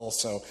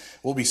well. So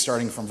we'll be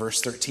starting from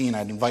verse 13.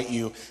 I'd invite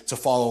you to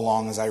follow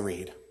along as I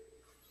read.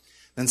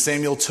 Then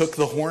Samuel took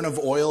the horn of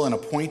oil and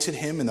anointed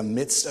him in the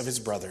midst of his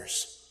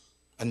brothers.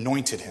 In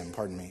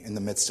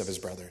the midst of his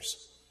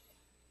brothers.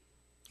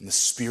 And the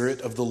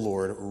Spirit of the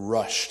Lord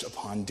rushed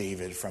upon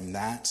David from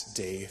that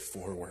day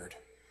forward.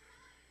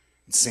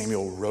 And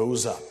Samuel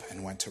rose up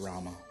and went to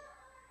Ramah.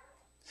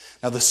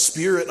 Now the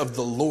Spirit of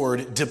the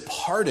Lord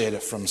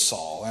departed from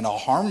Saul, and a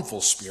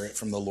harmful spirit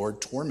from the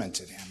Lord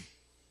tormented him.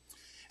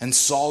 And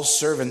Saul's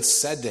servants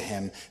said to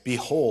him,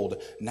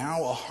 "Behold,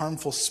 now a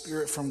harmful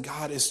spirit from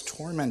God is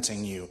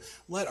tormenting you.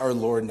 Let our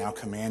Lord now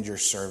command your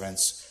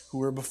servants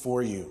who are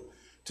before you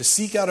to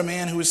seek out a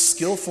man who is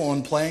skillful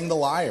in playing the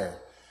lyre.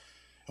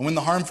 And when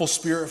the harmful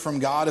spirit from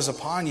God is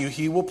upon you,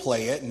 he will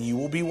play it, and you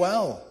will be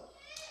well."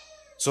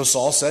 So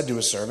Saul said to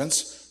his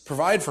servants,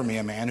 "Provide for me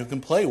a man who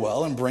can play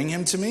well, and bring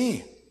him to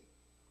me."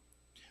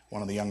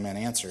 One of the young men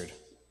answered,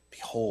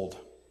 "Behold,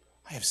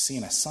 I have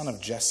seen a son of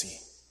Jesse,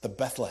 the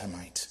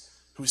Bethlehemite,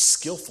 who is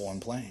skillful in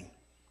playing,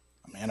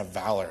 a man of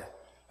valor,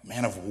 a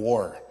man of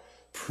war,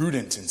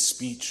 prudent in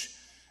speech,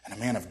 and a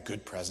man of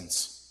good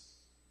presence.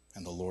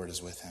 And the Lord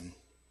is with him."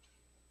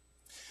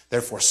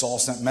 Therefore Saul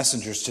sent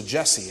messengers to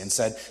Jesse and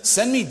said,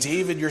 "Send me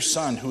David your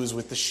son, who is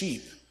with the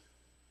sheep."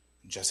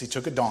 And Jesse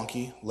took a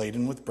donkey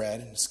laden with bread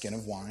and a skin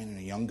of wine and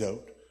a young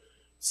goat,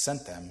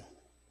 sent them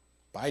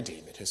by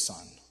David his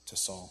son to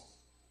Saul.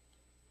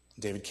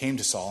 David came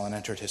to Saul and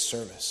entered his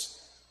service.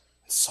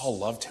 And Saul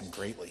loved him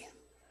greatly.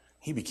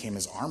 He became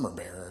his armor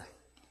bearer.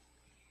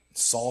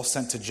 Saul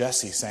sent to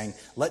Jesse, saying,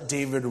 "Let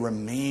David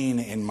remain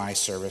in my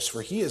service,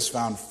 for he has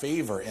found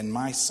favor in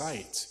my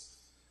sight."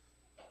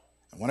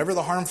 And whenever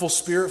the harmful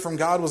spirit from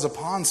God was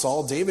upon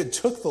Saul, David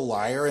took the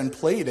lyre and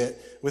played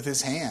it with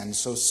his hand.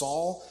 So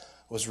Saul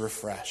was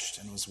refreshed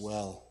and was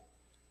well,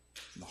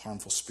 and the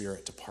harmful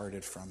spirit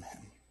departed from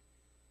him.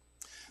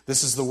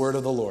 This is the word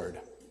of the Lord.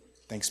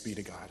 Thanks be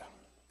to God.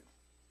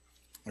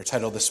 Our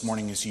title this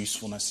morning is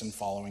Usefulness in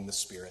Following the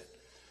Spirit.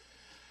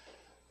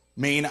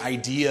 Main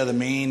idea, the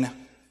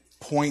main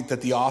point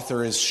that the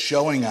author is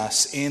showing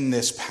us in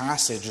this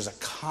passage is a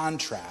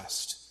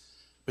contrast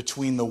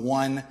between the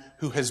one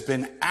who has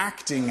been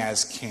acting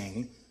as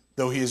king,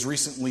 though he has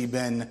recently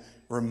been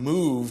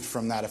removed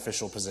from that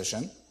official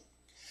position,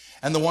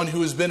 and the one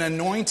who has been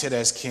anointed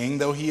as king,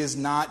 though he is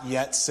not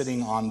yet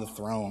sitting on the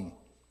throne.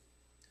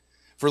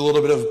 For a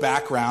little bit of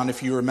background,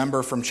 if you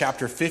remember from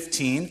chapter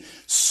 15,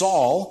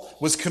 Saul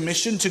was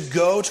commissioned to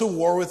go to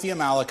war with the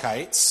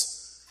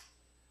Amalekites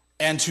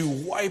and to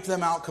wipe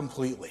them out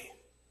completely.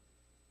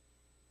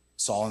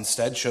 Saul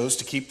instead chose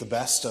to keep the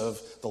best of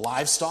the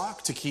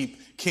livestock, to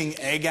keep King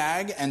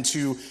Agag, and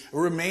to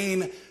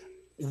remain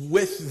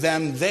with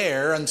them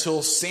there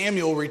until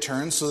Samuel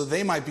returns so that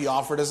they might be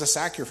offered as a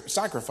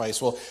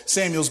sacrifice. Well,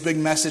 Samuel's big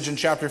message in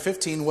chapter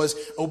 15 was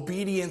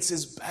obedience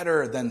is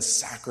better than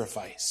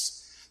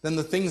sacrifice, than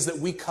the things that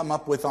we come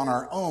up with on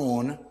our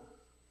own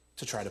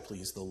to try to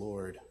please the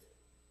Lord.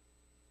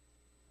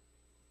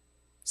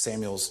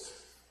 Samuel's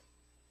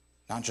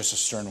not just a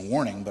stern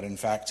warning, but in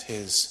fact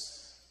his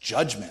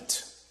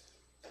judgment,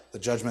 the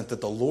judgment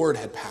that the Lord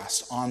had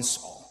passed on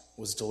Saul,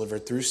 was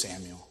delivered through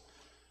Samuel.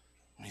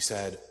 And he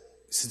said,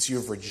 "Since you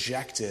have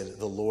rejected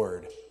the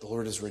Lord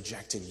has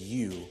rejected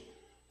you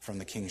from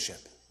the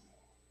kingship."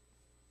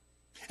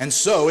 And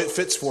so it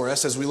fits for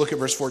us as we look at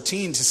verse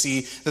 14 to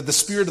see that the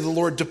Spirit of the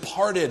Lord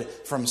departed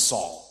from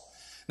Saul.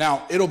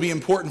 Now, it'll be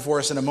important for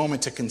us in a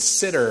moment to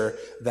consider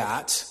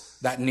that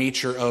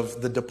nature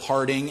of the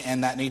departing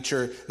and that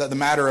the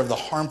matter of the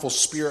harmful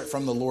spirit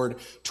from the Lord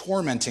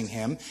tormenting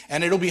him.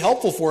 And it'll be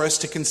helpful for us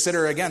to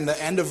consider again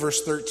the end of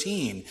verse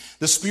 13.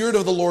 The Spirit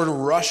of the Lord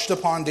rushed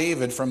upon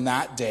David from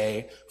that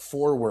day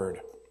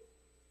forward.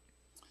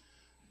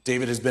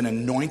 David has been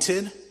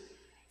anointed,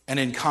 and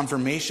in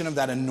confirmation of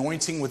that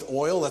anointing with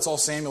oil, that's all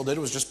Samuel did,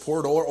 was just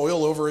poured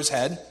oil over his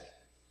head.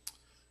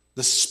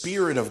 The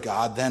Spirit of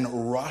God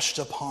then rushed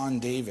upon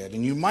David.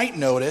 And you might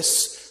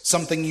notice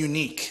something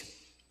unique.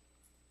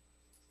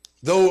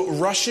 Though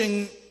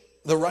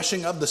the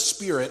rushing of the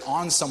Spirit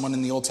on someone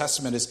in the Old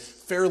Testament is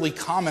fairly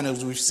common,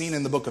 as we've seen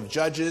in the book of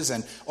Judges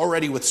and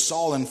already with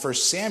Saul in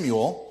 1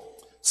 Samuel,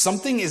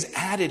 something is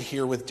added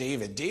here with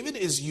David. David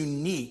is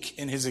unique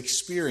in his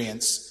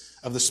experience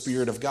of the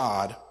Spirit of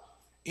God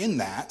in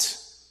that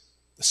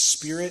the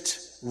Spirit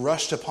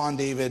rushed upon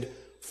David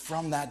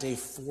from that day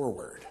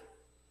forward.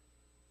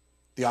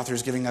 The author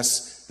is giving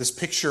us this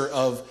picture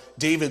of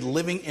David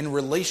living in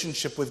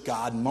relationship with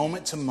God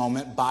moment to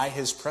moment by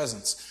his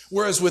presence.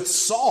 Whereas with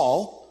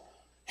Saul,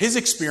 his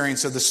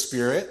experience of the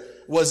Spirit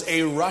was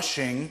a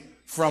rushing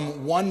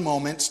from one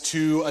moment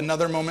to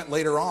another moment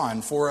later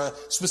on for a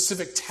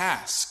specific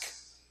task.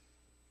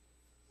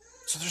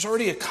 So there's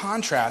already a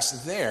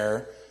contrast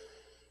there.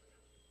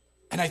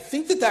 And I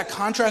think that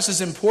contrast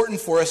is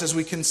important for us as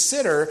we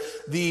consider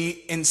the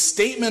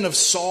instatement of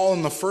Saul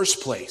in the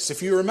first place.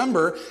 If you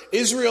remember,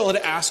 Israel had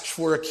asked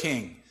for a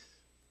king.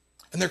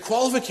 And their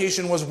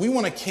qualification was, we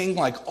want a king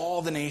like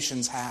all the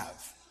nations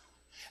have.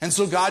 And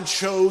so God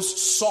chose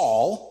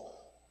Saul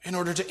in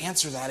order to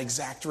answer that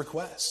exact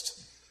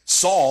request.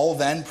 Saul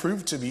then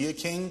proved to be a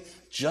king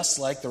just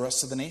like the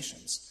rest of the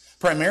nations,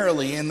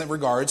 primarily in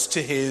regards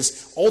to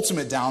his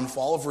ultimate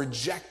downfall of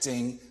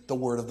rejecting the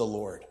word of the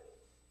Lord,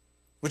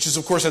 which is,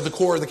 of course, at the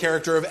core of the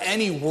character of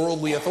any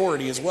worldly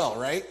authority as well,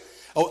 right?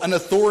 An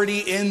authority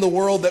in the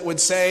world that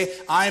would say,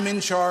 I'm in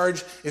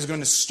charge, is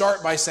going to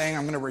start by saying,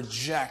 I'm going to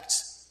reject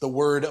the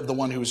word of the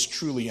one who is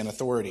truly in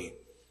authority.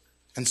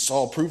 And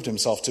Saul proved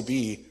himself to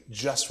be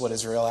just what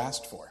Israel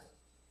asked for.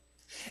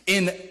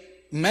 In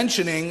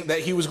mentioning that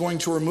he was going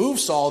to remove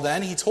Saul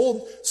then, he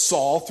told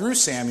Saul through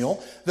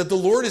Samuel that the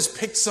Lord has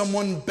picked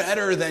someone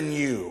better than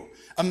you,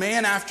 a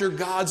man after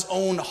God's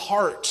own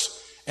heart.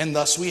 And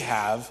thus we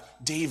have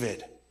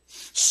David.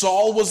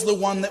 Saul was the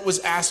one that was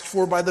asked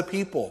for by the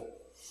people.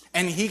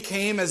 And he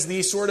came as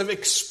the sort of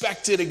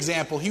expected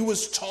example. He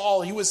was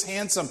tall, he was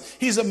handsome,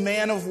 he's a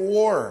man of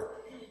war.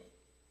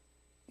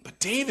 But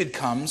David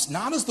comes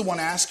not as the one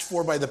asked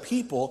for by the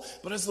people,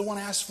 but as the one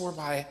asked for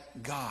by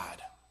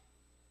God.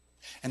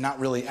 And not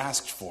really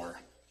asked for,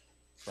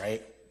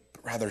 right?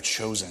 But rather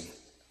chosen.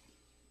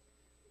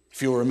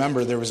 If you'll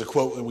remember, there was a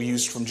quote that we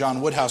used from John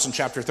Woodhouse in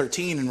chapter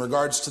 13 in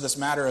regards to this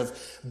matter of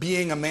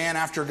being a man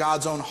after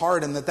God's own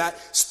heart, and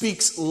that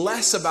speaks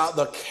less about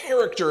the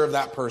character of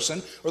that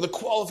person or the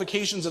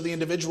qualifications of the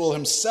individual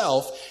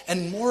himself,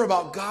 and more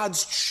about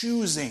God's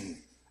choosing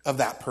of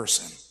that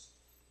person.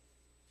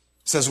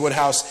 Says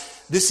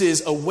Woodhouse, this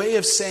is a way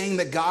of saying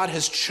that God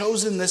has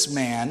chosen this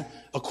man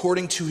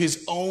according to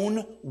his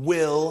own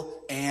will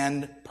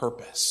and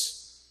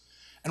purpose.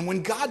 And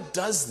when God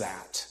does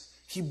that,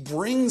 he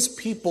brings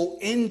people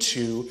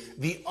into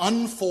the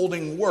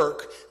unfolding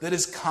work that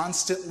is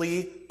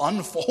constantly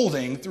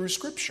unfolding through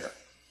Scripture.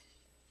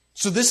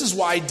 So this is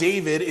why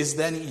David is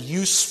then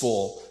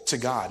useful to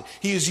God.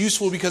 He is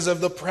useful because of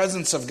the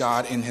presence of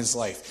God in his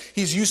life.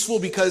 He's useful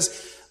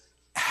because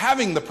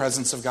having the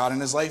presence of God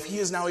in his life, he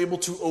is now able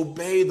to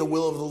obey the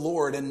will of the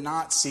Lord and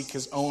not seek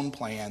his own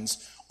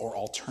plans or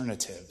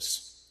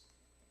alternatives.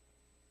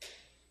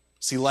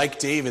 See, like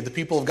David, the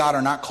people of God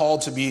are not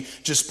called to be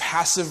just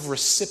passive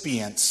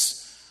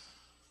recipients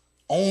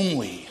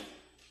only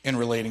in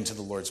relating to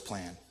the Lord's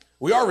plan.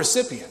 We are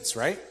recipients,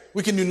 right?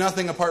 We can do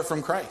nothing apart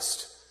from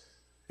Christ.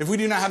 If we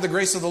do not have the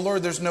grace of the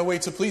Lord, there's no way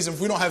to please him. If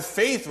we don't have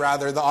faith,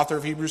 rather, the author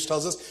of Hebrews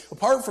tells us,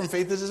 apart from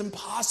faith, it is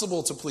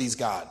impossible to please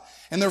God,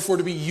 and therefore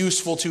to be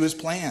useful to his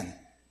plan.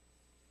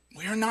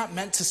 We are not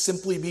meant to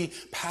simply be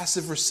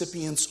passive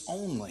recipients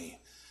only.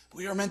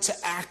 We are meant to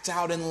act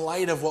out in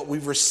light of what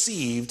we've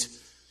received,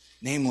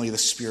 namely the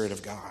Spirit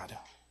of God.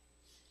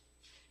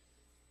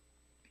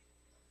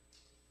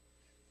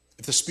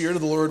 If the Spirit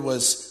of the Lord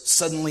was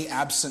suddenly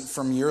absent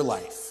from your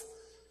life,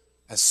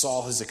 as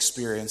Saul has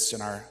experienced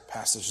in our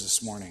passage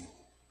this morning,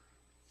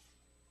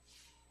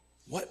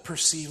 what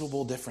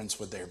perceivable difference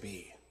would there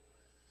be?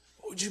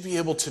 What would you be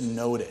able to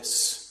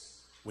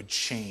notice would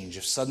change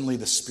if suddenly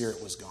the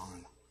Spirit was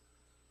gone?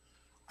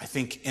 I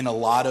think in a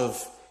lot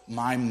of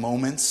my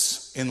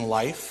moments in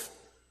life,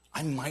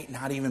 I might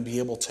not even be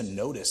able to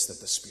notice that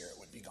the Spirit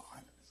would be gone.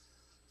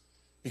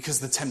 Because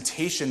the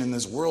temptation in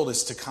this world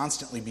is to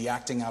constantly be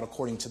acting out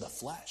according to the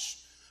flesh,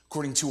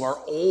 according to our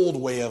old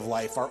way of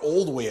life, our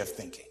old way of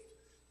thinking.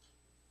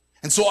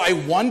 And so I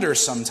wonder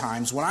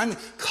sometimes when I'm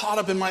caught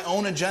up in my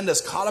own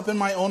agendas, caught up in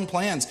my own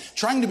plans,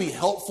 trying to be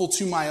helpful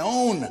to my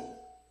own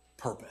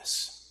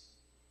purpose,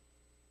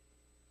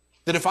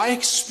 that if I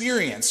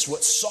experienced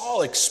what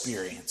Saul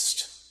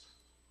experienced,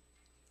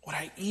 would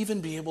I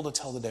even be able to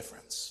tell the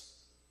difference?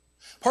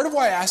 Part of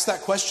why I ask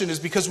that question is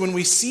because when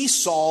we see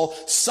Saul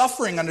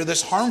suffering under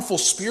this harmful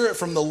spirit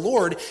from the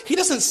Lord, he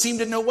doesn't seem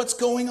to know what's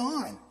going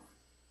on.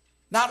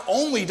 Not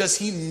only does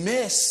he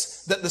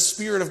miss that the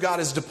Spirit of God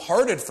has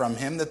departed from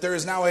him, that there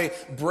is now a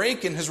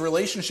break in his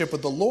relationship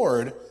with the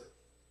Lord,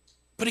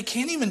 but he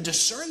can't even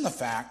discern the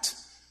fact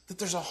that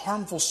there's a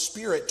harmful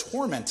spirit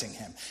tormenting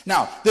him.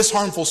 Now, this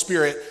harmful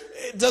spirit,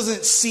 it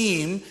doesn't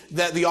seem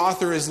that the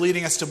author is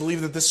leading us to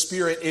believe that the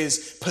spirit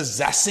is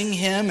possessing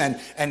him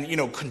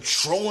and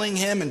controlling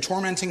him and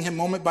tormenting him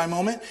moment by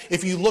moment.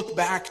 If you look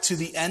back to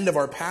the end of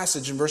our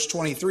passage in verse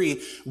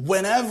 23,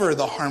 whenever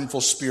the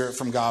harmful spirit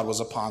from God was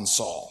upon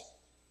Saul,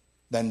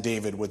 then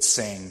David would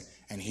sing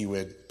and he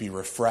would be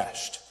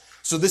refreshed.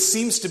 So this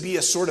seems to be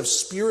a sort of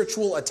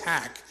spiritual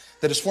attack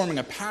that is forming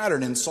a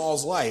pattern in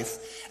Saul's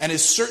life and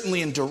is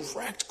certainly in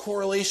direct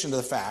correlation to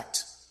the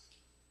fact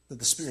that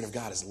the Spirit of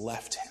God has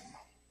left him.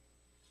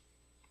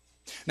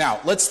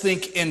 Now, let's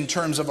think in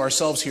terms of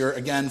ourselves here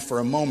again for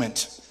a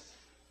moment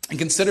and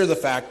consider the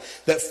fact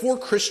that for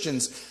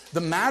Christians,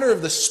 the matter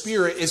of the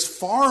Spirit is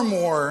far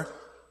more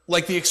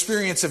like the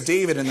experience of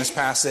David in this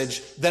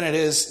passage than it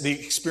is the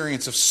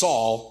experience of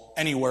Saul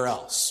anywhere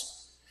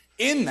else.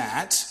 In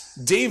that,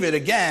 David,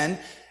 again,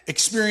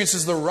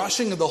 experiences the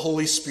rushing of the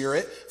Holy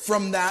Spirit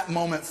from that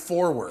moment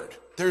forward.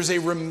 There's a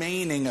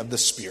remaining of the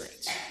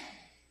Spirit.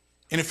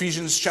 In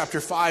Ephesians chapter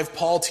 5,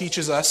 Paul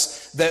teaches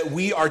us that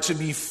we are to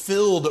be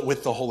filled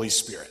with the Holy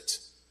Spirit.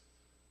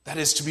 That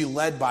is, to be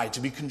led by,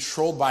 to be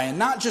controlled by, and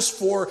not just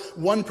for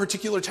one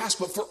particular task,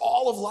 but for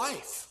all of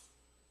life.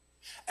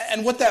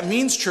 And what that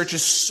means, church,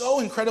 is so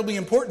incredibly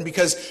important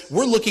because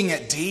we're looking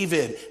at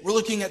David, we're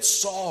looking at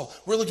Saul,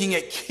 we're looking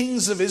at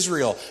kings of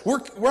Israel.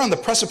 We're on the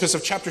precipice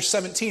of chapter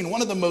 17,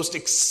 one of the most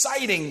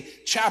exciting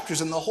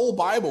chapters in the whole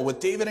Bible with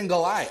David and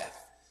Goliath.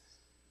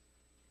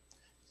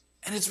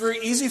 And it's very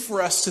easy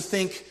for us to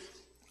think,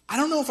 I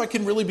don't know if I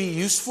can really be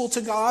useful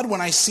to God when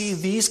I see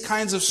these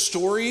kinds of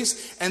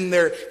stories and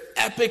their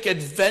epic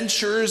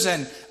adventures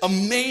and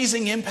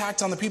amazing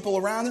impact on the people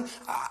around them.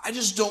 I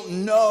just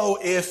don't know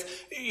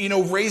if,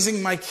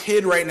 raising my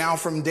kid right now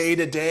from day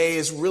to day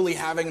is really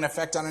having an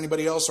effect on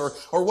anybody else,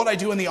 or what I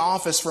do in the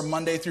office from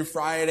Monday through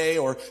Friday,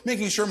 or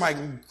making sure my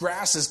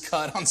grass is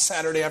cut on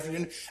Saturday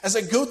afternoon. As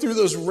I go through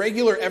those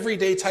regular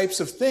everyday types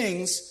of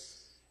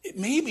things, it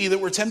may be that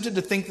we're tempted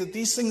to think that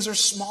these things are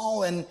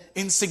small and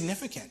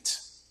insignificant.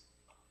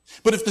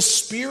 But if the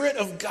Spirit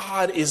of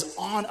God is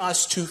on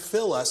us to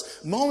fill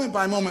us moment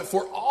by moment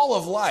for all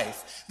of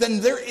life, then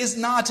there is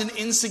not an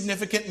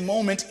insignificant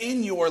moment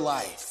in your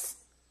life.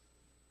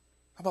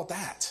 How about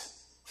that?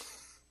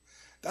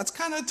 That's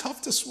kind of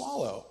tough to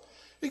swallow.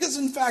 Because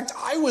in fact,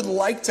 I would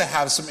like to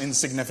have some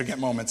insignificant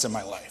moments in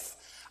my life.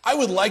 I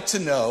would like to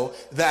know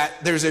that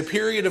there's a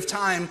period of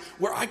time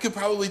where I could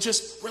probably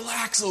just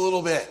relax a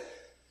little bit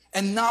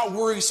and not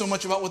worry so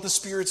much about what the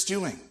Spirit's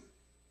doing.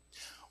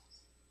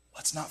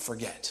 Let's not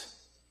forget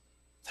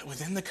that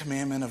within the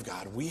commandment of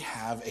God, we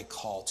have a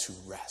call to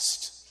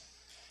rest.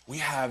 We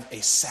have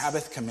a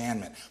Sabbath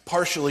commandment.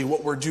 Partially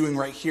what we're doing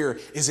right here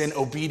is in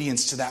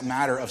obedience to that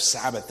matter of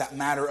Sabbath, that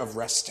matter of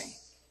resting.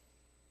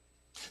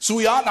 So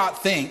we ought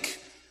not think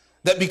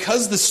that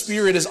because the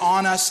Spirit is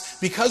on us,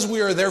 because we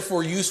are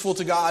therefore useful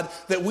to God,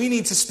 that we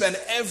need to spend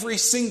every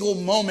single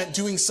moment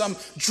doing some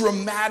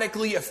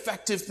dramatically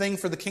effective thing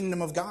for the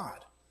kingdom of God.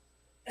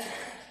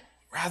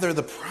 Rather,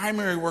 the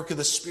primary work of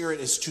the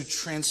Spirit is to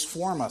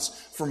transform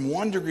us from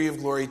one degree of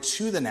glory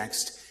to the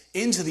next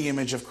into the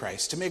image of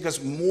Christ, to make us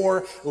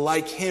more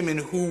like Him in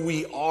who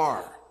we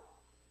are.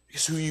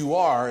 Because who you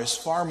are is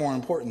far more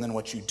important than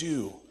what you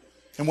do.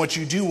 And what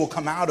you do will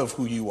come out of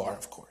who you are,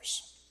 of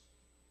course.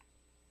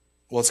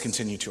 Well, let's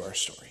continue to our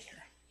story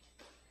here.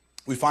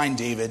 We find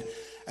David,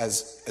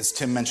 as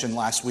Tim mentioned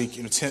last week,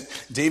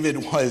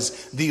 David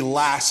was the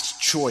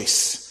last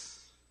choice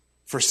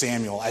for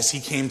Samuel as he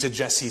came to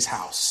Jesse's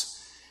house.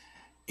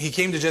 He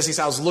came to Jesse's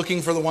house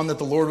looking for the one that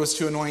the Lord was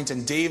to anoint,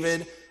 and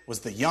David was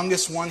the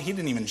youngest one. He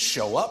didn't even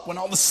show up when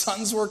all the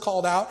sons were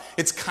called out.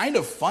 It's kind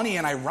of funny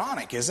and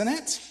ironic, isn't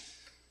it?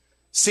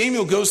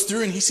 Samuel goes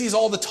through and he sees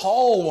all the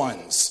tall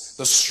ones,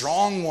 the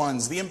strong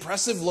ones, the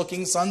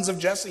impressive-looking sons of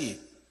Jesse.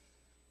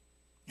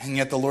 And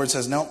yet the Lord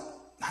says, no,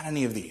 not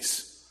any of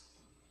these.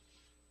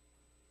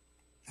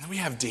 And then we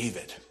have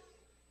David.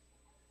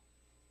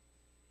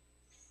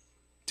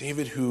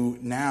 David who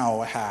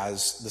now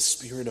has the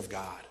Spirit of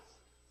God.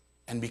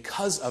 And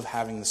because of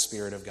having the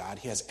Spirit of God,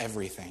 he has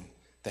everything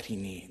that he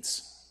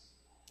needs.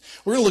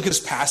 We're going to look at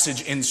this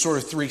passage in sort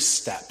of 3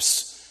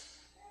 steps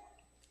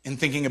in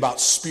thinking about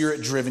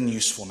Spirit-driven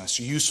usefulness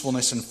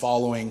in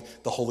following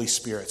the Holy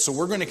Spirit. So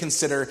we're going to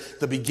consider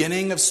the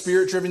beginning of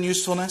Spirit-driven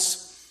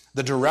usefulness,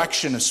 the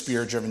direction of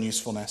Spirit-driven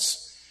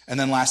usefulness, and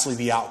then lastly,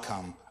 the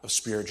outcome of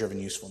Spirit-driven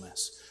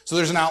usefulness. So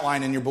there's an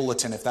outline in your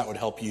bulletin if that would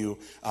help you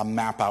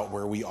map out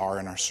where we are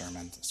in our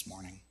sermon this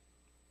morning.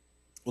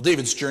 Well,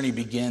 David's journey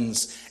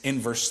begins in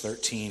verse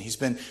 13. He's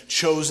been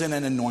chosen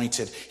and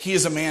anointed. He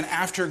is a man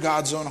after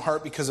God's own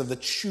heart because of the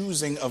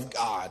choosing of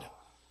God.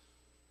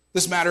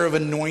 This matter of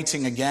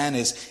anointing, again,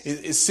 is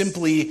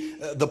simply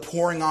the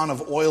pouring on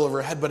of oil over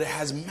her head, but it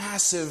has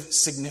massive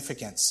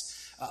significance.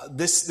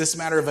 This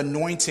matter of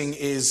anointing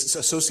is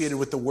associated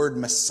with the word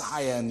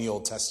Messiah in the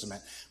Old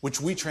Testament, which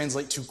we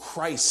translate to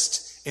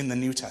Christ in the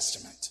New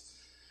Testament.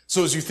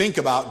 So as you think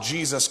about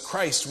Jesus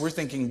Christ, we're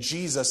thinking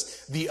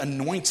Jesus, the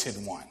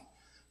anointed one.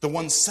 The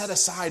one set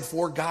aside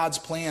for God's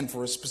plan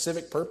for a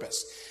specific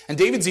purpose. And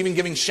David's even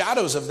giving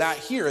shadows of that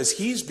here as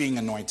he's being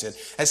anointed,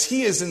 as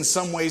he is in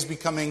some ways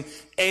becoming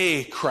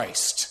a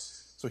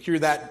Christ. So hear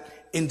that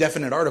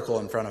indefinite article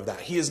in front of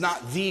that. He is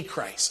not the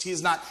Christ. He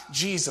is not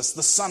Jesus,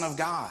 the Son of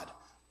God.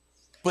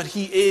 But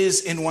he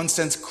is, in one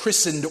sense,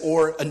 christened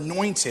or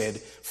anointed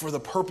for the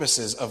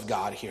purposes of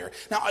God here.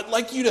 Now, I'd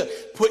like you to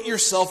put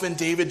yourself in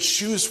David's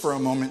shoes for a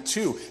moment,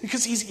 too,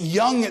 because he's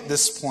young at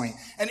this point.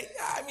 And,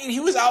 he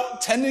was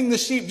out tending the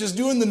sheep, just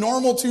doing the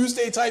normal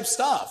Tuesday-type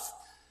stuff.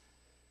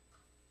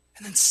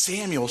 And then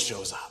Samuel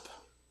shows up.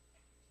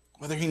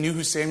 Whether he knew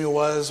who Samuel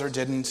was or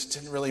didn't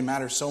really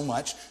matter so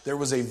much. There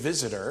was a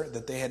visitor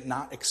that they had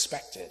not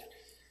expected.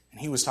 And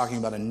he was talking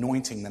about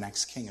anointing the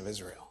next king of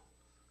Israel.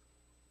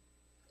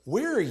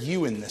 Where are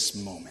you in this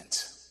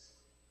moment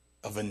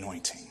of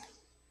anointing?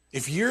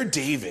 If you're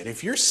David,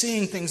 if you're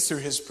seeing things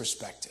through his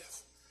perspective,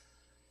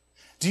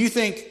 do you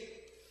think,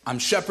 I'm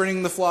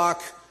shepherding the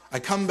flock, I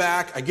come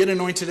back, I get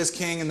anointed as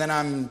king, and then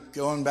I'm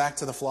going back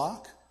to the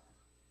flock?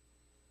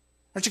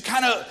 Aren't you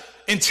kind of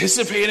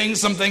anticipating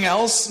something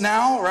else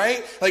now,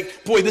 right?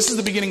 Like, boy, this is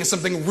the beginning of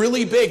something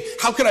really big.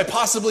 How could I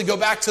possibly go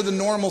back to the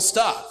normal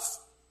stuff?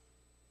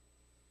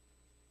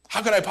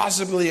 How could I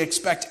possibly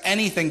expect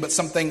anything but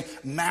something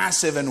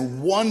massive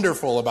and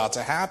wonderful about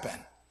to happen?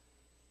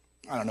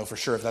 I don't know for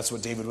sure if that's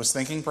what David was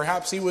thinking.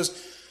 Perhaps he was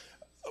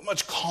a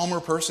much calmer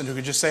person who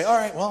could just say, all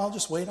right, well, I'll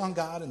just wait on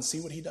God and see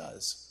what he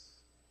does.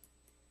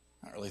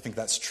 I don't really think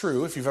that's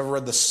true. If you've ever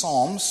read the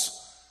Psalms,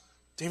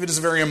 David is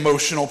a very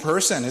emotional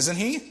person, isn't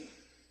he?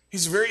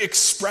 He's very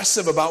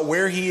expressive about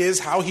where he is,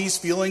 how he's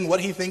feeling, what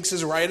he thinks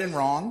is right and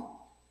wrong.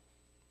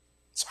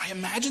 So I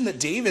imagine that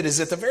David is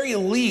at the very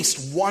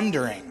least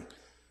wondering,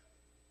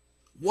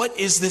 what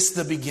is this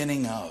the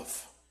beginning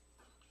of?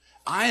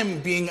 I am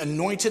being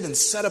anointed and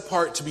set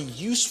apart to be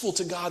useful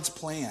to God's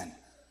plan.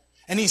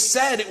 And he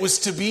said it was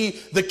to be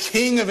the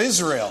king of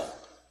Israel.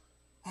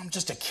 I'm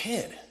just a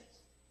kid.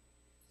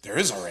 There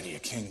is already a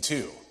king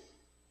too.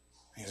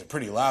 He's a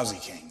pretty lousy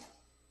king.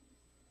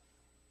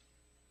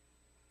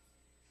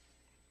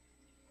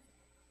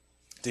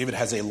 David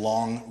has a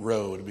long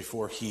road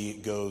before he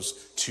goes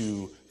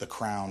to the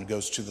crown,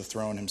 goes to the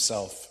throne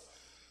himself.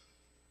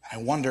 I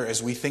wonder,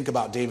 as we think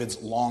about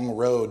David's long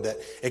road that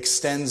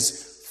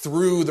extends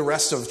through the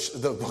rest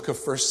of the book of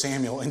 1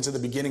 Samuel into the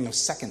beginning of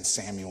 2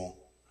 Samuel,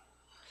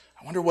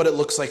 I wonder what it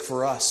looks like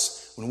for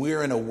us when we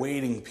are in a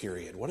waiting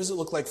period. What does it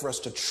look like for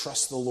us to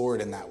trust the Lord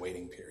in that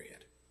waiting period?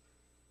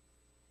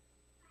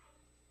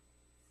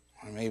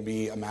 It may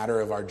be a matter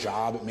of our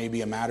job. It may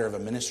be a matter of a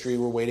ministry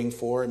we're waiting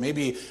for. It may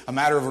be a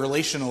matter of a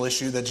relational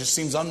issue that just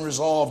seems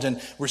unresolved and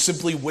we're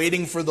simply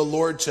waiting for the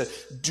Lord to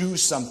do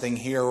something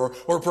here.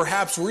 Or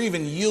perhaps we're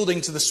even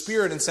yielding to the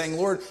Spirit and saying,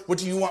 Lord, what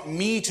do you want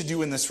me to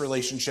do in this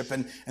relationship?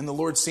 And the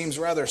Lord seems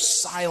rather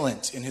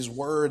silent in his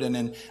word and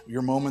in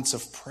your moments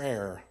of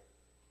prayer.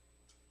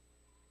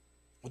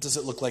 What does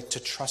it look like to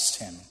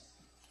trust him?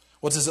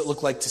 What does it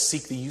look like to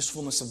seek the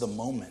usefulness of the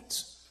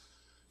moment?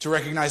 To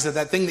recognize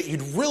that thing that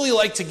you'd really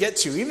like to get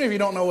to, even if you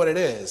don't know what it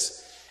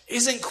is,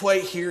 isn't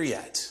quite here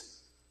yet.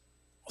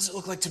 What does it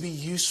look like to be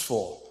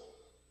useful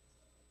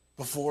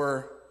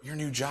before your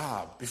new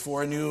job,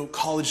 before a new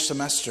college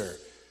semester,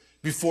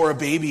 before a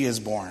baby is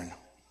born?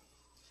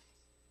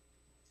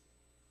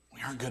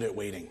 We aren't good at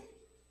waiting.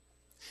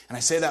 And I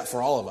say that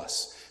for all of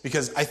us,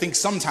 because I think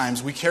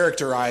sometimes we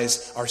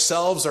characterize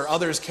ourselves or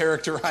others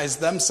characterize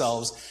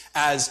themselves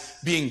as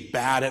being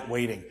bad at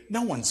waiting.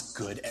 No one's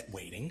good at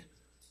waiting.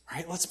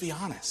 Right? Let's be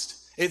honest.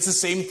 It's the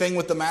same thing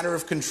with the matter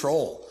of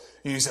control.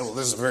 You say, well,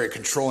 this is a very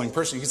controlling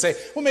person. You can say,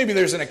 well, maybe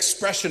there's an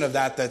expression of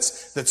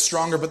that's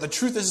stronger, but the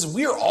truth is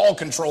we are all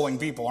controlling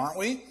people, aren't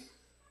we?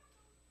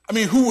 I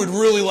mean, who would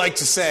really like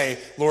to say,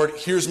 Lord,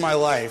 here's my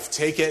life.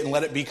 Take it and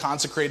let it be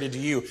consecrated to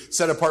you,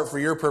 set apart for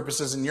your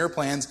purposes and your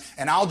plans,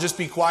 and I'll just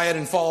be quiet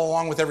and follow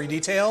along with every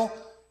detail?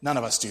 None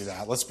of us do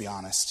that. Let's be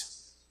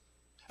honest.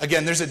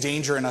 Again, there's a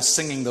danger in us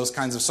singing those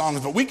kinds of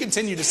songs, but we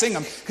continue to sing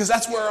them because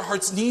that's where our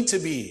hearts need to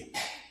be.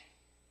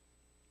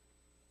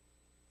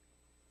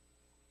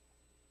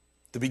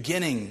 The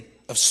beginning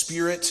of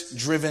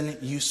Spirit-driven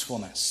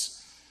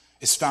usefulness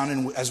is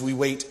found as we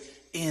wait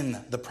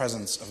in the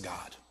presence of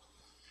God,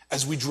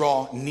 as we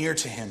draw near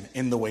to him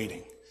in the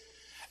waiting.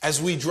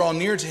 As we draw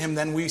near to him,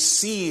 then we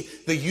see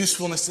the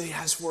usefulness that he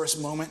has for us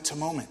moment to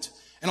moment.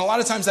 And a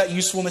lot of times that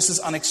usefulness is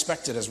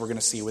unexpected, as we're going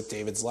to see with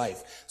David's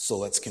life. So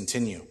let's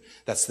continue.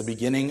 That's the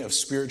beginning of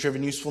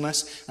Spirit-driven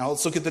usefulness. Now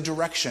let's look at the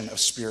direction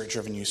of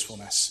Spirit-driven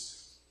usefulness.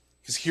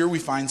 Because here we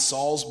find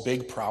Saul's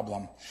big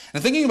problem.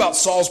 And thinking about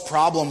Saul's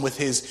problem with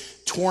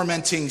his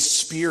tormenting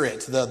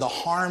spirit, the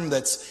harm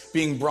that's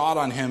being brought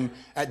on him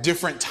at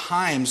different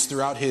times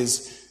throughout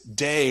his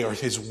day or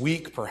his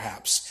week,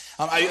 perhaps.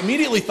 I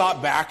immediately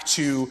thought back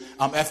to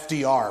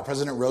FDR,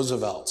 President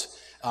Roosevelt,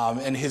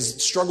 and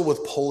his struggle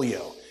with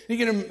polio. You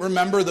can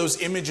remember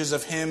those images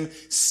of him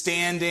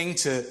standing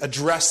to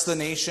address the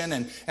nation.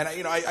 And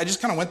I just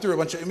kind of went through a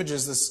bunch of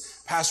images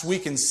this past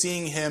week and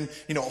seeing him,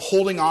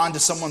 holding on to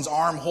someone's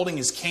arm, holding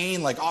his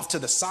cane like off to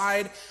the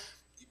side.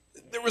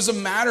 There was a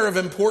matter of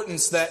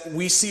importance that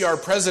we see our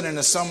president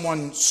as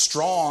someone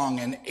strong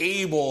and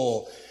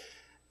able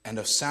and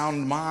of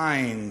sound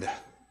mind.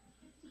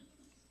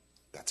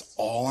 That's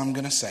all I'm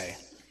going to say.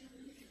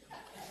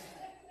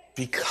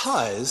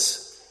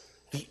 Because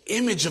the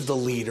image of the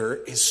leader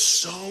is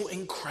so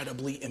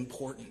incredibly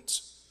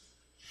important.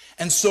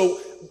 And so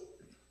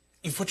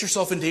you put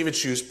yourself in David's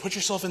shoes, put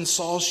yourself in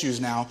Saul's shoes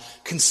now,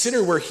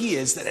 consider where he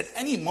is, that at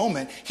any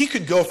moment he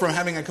could go from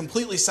having a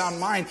completely sound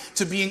mind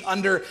to being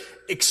under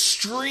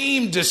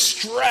extreme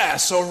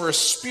distress over a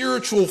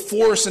spiritual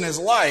force in his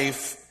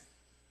life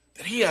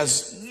that he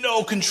has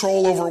no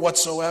control over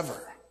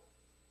whatsoever.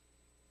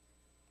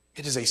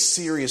 It is a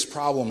serious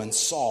problem, and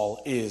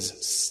Saul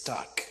is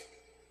stuck.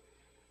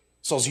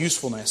 Saul's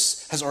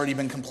usefulness has already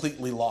been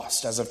completely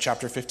lost as of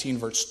chapter 15,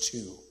 verse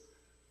 2.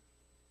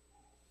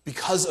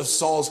 Because of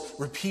Saul's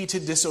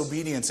repeated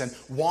disobedience and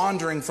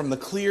wandering from the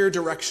clear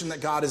direction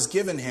that God has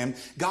given him,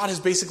 God has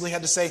basically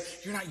had to say,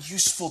 you're not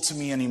useful to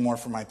me anymore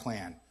for my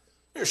plan.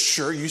 You're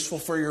sure useful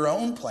for your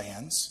own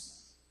plans.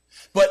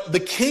 But the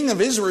king of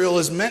Israel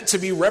is meant to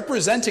be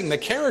representing the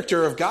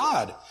character of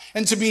God.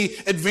 and to be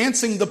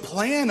advancing the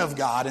plan of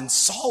God, and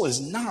Saul is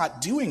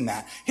not doing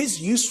that.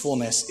 His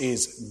usefulness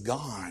is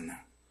gone.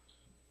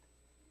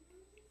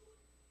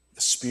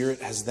 The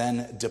Spirit has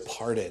then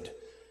departed.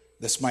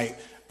 This might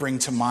bring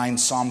to mind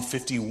Psalm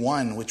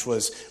 51, which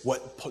was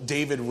what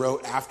David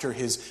wrote after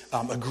his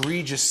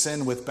egregious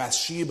sin with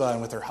Bathsheba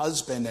and with her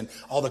husband and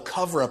all the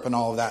cover-up and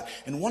all of that.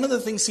 And one of the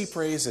things he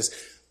prays is,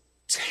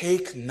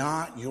 take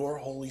not your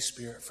Holy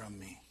Spirit from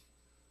me.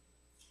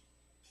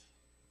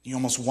 You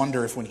almost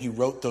wonder if when he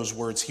wrote those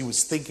words, he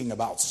was thinking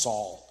about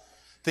Saul,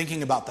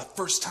 thinking about the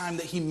first time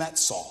that he met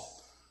Saul,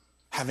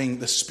 having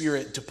the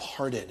Spirit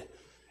departed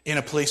in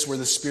a place where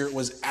the Spirit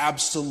was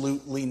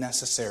absolutely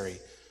necessary.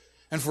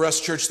 And for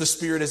us, church, the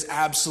Spirit is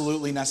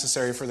absolutely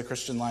necessary for the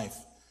Christian life.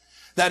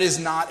 That is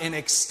not an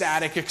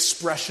ecstatic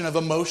expression of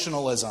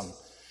emotionalism,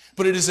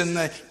 but it is in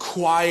the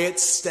quiet,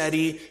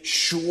 steady,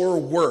 sure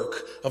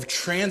work of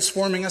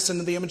transforming us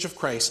into the image of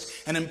Christ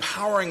and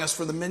empowering us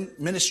for the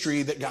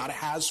ministry that God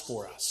has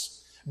for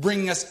us,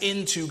 bringing us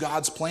into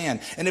God's plan.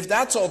 And if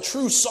that's all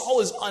true, Saul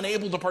is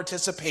unable to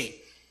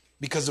participate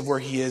because of where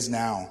he is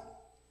now.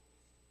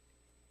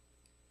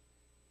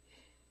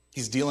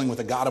 He's dealing with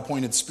a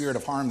God-appointed spirit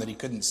of harm that he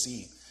couldn't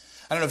see.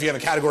 I don't know if you have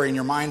a category in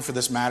your mind for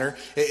this matter.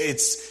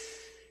 It's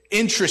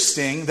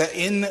interesting that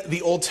in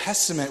the Old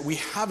Testament, we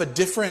have a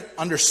different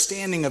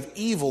understanding of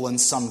evil in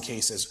some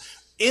cases.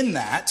 In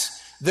that,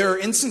 there are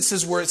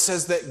instances where it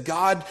says that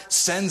God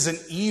sends an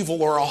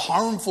evil or a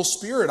harmful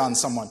spirit on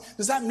someone.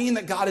 Does that mean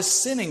that God is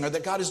sinning or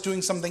that God is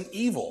doing something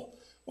evil?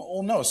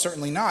 Well, no,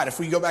 certainly not. If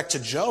we go back to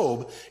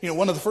Job,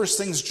 one of the first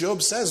things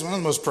Job says, one of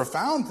the most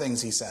profound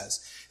things he says,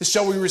 is,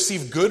 shall we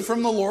receive good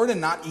from the Lord and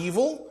not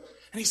evil?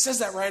 And he says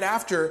that right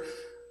after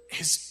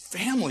his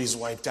family's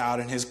wiped out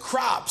and his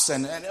crops,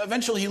 and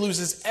eventually he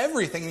loses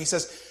everything. And he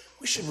says,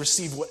 we should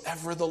receive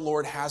whatever the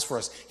Lord has for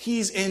us.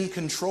 He's in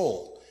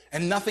control,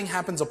 and nothing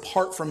happens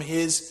apart from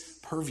his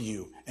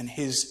purview and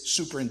his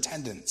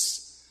superintendence.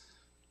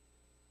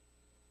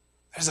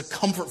 There's a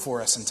comfort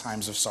for us in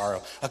times of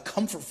sorrow, a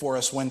comfort for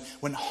us when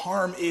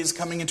harm is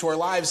coming into our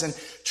lives. And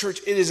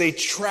church, it is a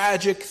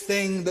tragic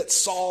thing that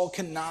Saul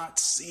cannot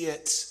see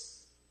it.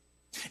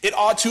 It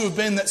ought to have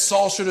been that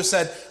Saul should have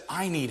said,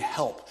 I need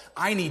help.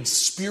 I need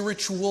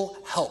spiritual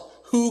help.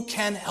 Who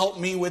can help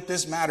me with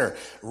this matter?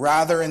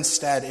 Rather,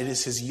 instead, it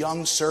is his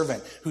young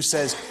servant who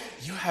says,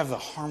 you have a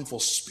harmful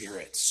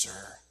spirit,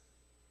 sir.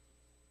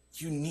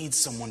 You need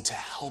someone to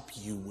help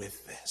you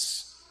with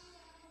this.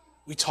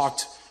 We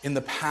talked in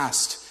the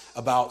past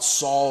about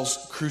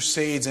Saul's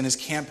crusades and his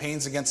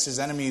campaigns against his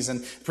enemies,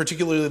 and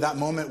particularly that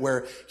moment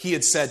where he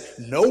had said,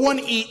 no one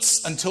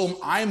eats until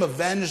I am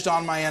avenged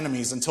on my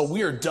enemies, until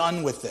we are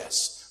done with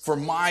this for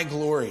my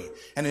glory.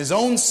 And his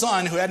own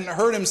son, who hadn't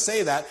heard him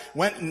say that,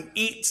 went and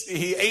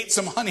he ate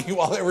some honey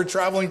while they were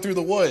traveling through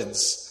the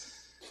woods.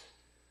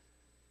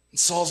 And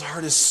Saul's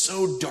heart is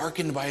so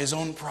darkened by his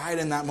own pride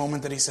in that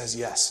moment that he says,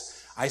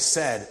 yes, I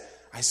said,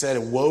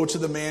 woe to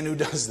the man who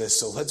does this,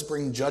 so let's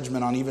bring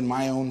judgment on even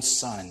my own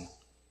son.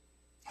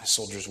 My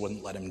soldiers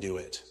wouldn't let him do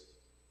it.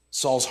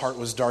 Saul's heart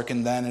was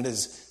darkened then. It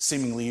is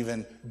seemingly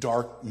even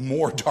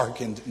more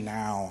darkened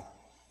now,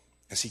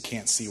 as he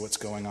can't see what's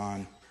going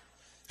on.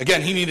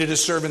 Again, he needed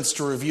his servants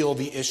to reveal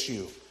the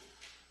issue,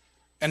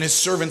 and his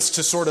servants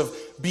to sort of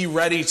be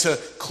ready to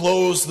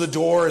close the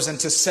doors and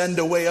to send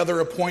away other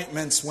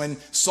appointments when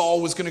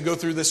Saul was going to go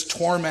through this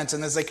torment.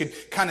 And as they could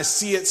kind of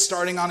see it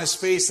starting on his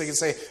face, they could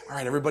say, all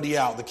right, everybody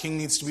out. The king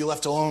needs to be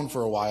left alone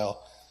for a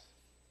while.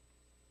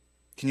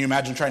 Can you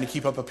imagine trying to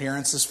keep up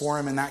appearances for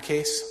him in that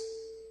case?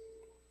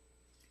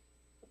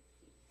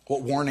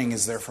 What warning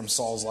is there from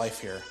Saul's life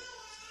here?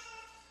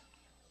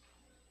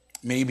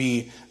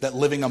 Maybe that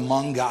living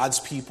among God's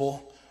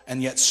people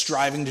and yet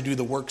striving to do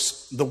the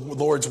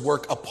Lord's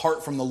work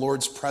apart from the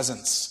Lord's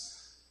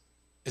presence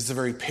is the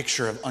very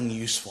picture of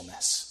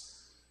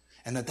unusefulness.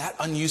 And that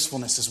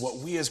unusefulness is what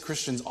we as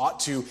Christians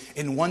ought to,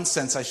 in one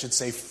sense, I should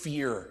say,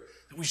 fear.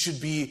 That we should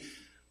be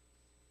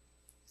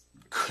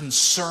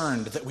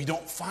concerned that we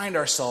don't find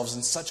ourselves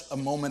in such a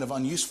moment of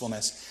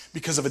unusefulness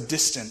because of a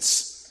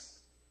distance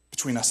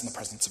between us and the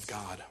presence of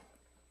God.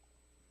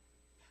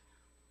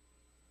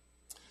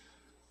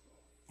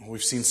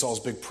 We've seen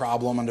Saul's big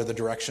problem under the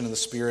direction of the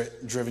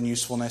Spirit-driven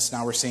usefulness.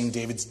 Now we're seeing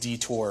David's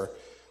detour.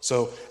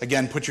 So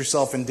again, put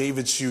yourself in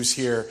David's shoes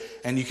here,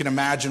 and you can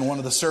imagine one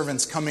of the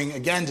servants coming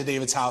again to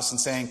David's house and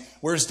saying,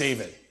 where's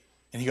David?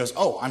 And he goes,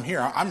 oh, I'm here.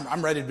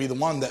 I'm ready to be the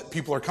one that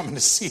people are coming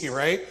to see,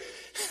 right?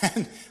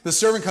 And the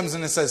servant comes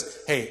in and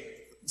says, hey,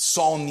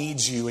 Saul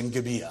needs you in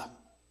Gibeah.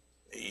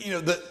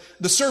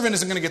 The servant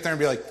isn't going to get there and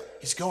be like,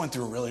 he's going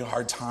through a really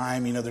hard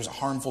time. There's a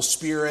harmful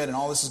spirit and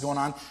all this is going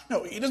on.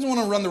 No, he doesn't want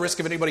to run the risk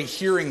of anybody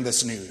hearing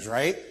this news,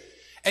 right?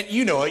 And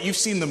you know it. You've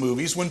seen the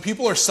movies. When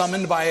people are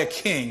summoned by a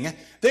king,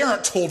 they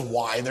aren't told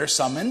why they're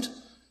summoned.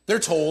 They're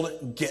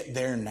told, get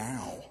there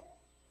now.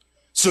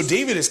 So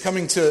David is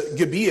coming to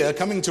Gibeah,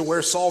 coming to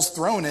where Saul's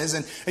throne is.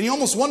 And you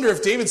almost wonder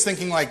if David's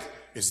thinking like,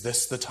 is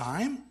this the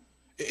time?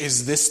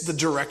 Is this the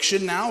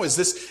direction now?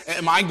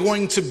 Am I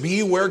going to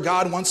be where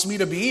God wants me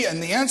to be?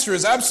 And the answer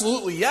is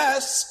absolutely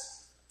yes.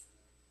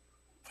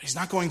 But he's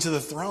not going to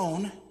the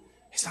throne.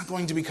 He's not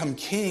going to become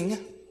king.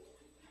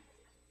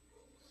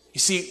 You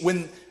see,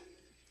 when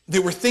they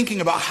were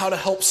thinking about how to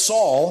help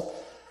Saul,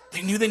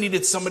 they knew they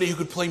needed somebody who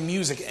could play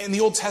music. In the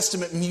Old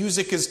Testament,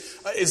 music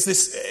is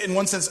this, in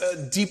one sense,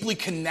 a deeply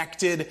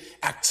connected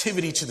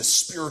activity to the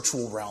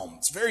spiritual realm.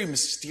 It's very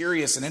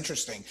mysterious and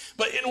interesting.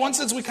 But in one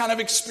sense, we kind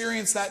of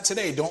experience that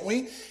today, don't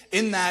we?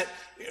 In that,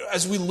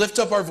 as we lift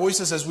up our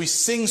voices, as we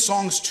sing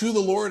songs to the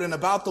Lord and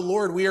about the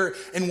Lord, we are,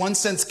 in one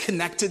sense,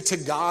 connected to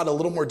God a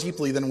little more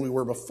deeply than we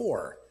were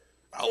before.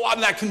 A lot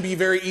of that can be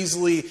very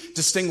easily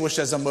distinguished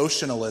as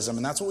emotionalism,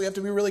 and that's what we have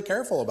to be really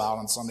careful about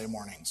on Sunday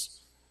mornings.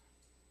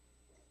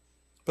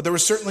 But there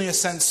was certainly a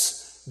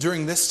sense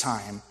during this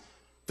time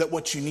that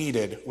what you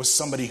needed was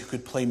somebody who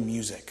could play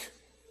music.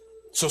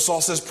 So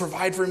Saul says,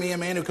 provide for me a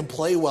man who can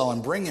play well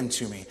and bring him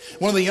to me.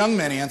 One of the young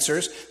men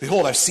answers,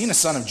 behold, I've seen a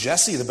son of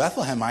Jesse the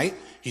Bethlehemite.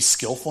 He's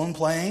skillful in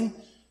playing.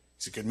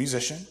 He's a good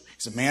musician.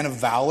 He's a man of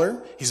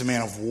valor. He's a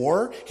man of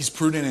war. He's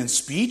prudent in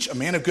speech, a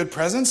man of good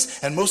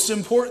presence. And most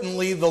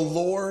importantly, the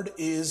Lord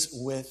is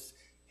with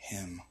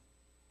him.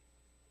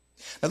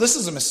 Now, this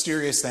is a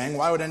mysterious thing.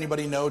 Why would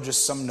anybody know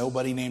just some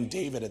nobody named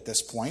David at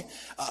this point?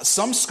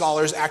 Some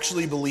scholars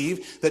actually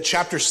believe that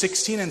chapters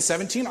 16 and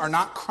 17 are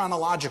not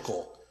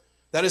chronological.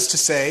 That is to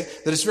say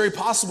that it's very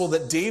possible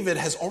that David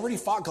has already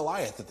fought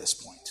Goliath at this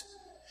point.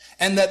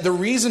 And that the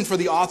reason for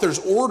the author's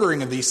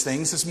ordering of these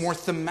things is more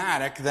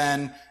thematic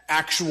than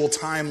actual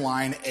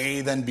timeline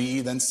A, then B,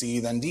 then C,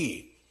 then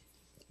D.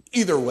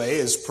 Either way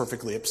is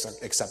perfectly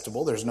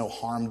acceptable. There's no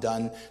harm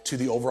done to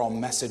the overall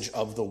message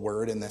of the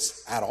word in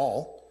this at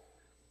all.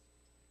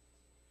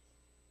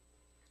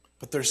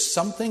 But there's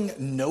something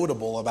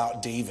notable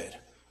about David.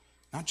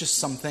 Not just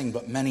something,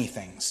 but many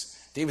things.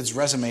 David's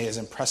resume is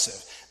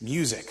impressive.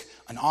 Music,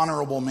 an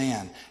honorable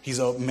man. He's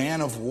a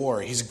man of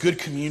war. He's a good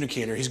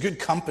communicator. He's good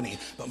company.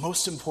 But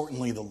most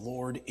importantly, the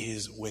Lord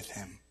is with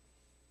him.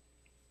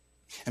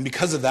 And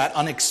because of that,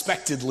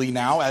 unexpectedly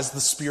now, as the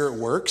Spirit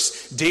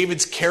works,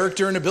 David's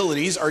character and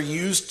abilities are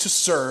used to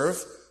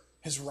serve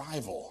his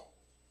rival.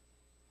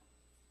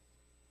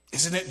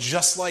 Isn't it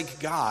just like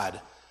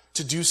God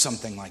to do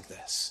something like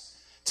this?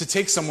 To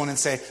take someone and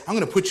say, I'm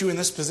going to put you in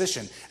this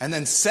position, and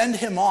then send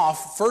him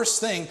off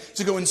first thing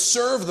to go and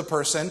serve the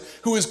person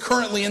who is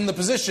currently in the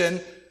position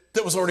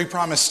that was already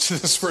promised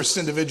to this first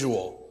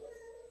individual.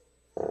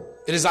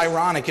 It is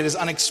ironic, it is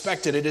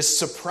unexpected, it is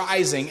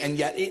surprising, and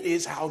yet it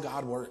is how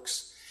God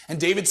works. And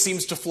David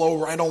seems to flow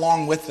right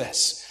along with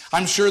this.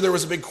 I'm sure there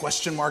was a big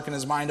question mark in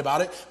his mind about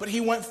it, but he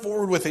went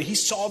forward with it. He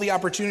saw the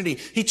opportunity.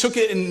 He took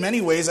it in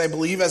many ways, I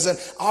believe, as an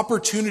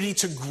opportunity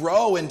to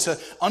grow and to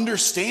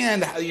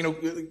understand how,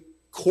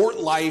 court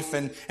life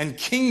and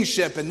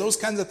kingship and those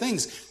kinds of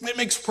things. It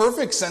makes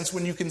perfect sense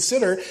when you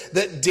consider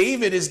that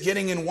David is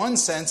getting, in one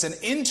sense, an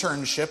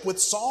internship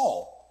with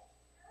Saul.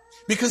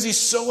 Because he's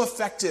so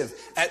effective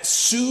at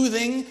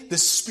soothing the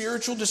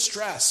spiritual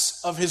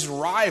distress of his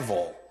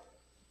rival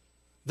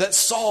that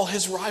Saul,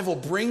 his rival,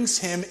 brings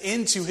him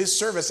into his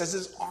service as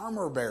his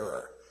armor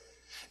bearer.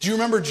 Do you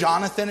remember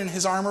Jonathan and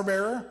his armor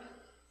bearer?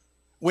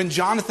 When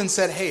Jonathan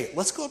said, hey,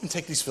 let's go up and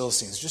take these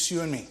Philistines, just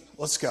you and me.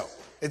 Let's go.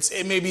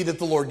 It may be that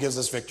the Lord gives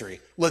us victory.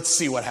 Let's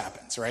see what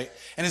happens, right?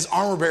 And his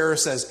armor bearer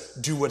says,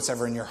 do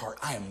whatever in your heart.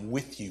 I am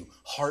with you,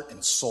 heart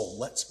and soul.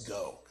 Let's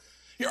go.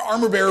 Your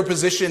armor bearer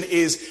position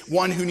is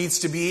one who needs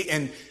to be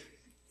in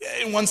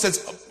one sense,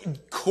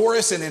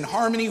 chorus and in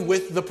harmony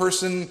with the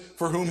person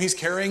for whom he's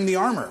carrying the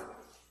armor.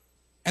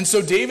 And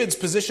so David's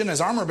position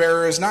as armor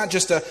bearer is not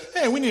just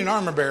hey, we need an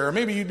armor bearer.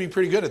 Maybe you'd be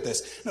pretty good at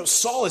this. No,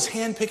 Saul is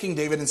handpicking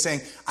David and saying,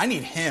 I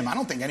need him. I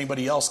don't think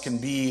anybody else can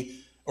be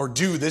or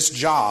do this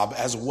job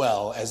as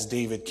well as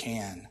David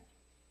can.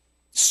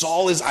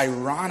 Saul is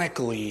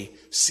ironically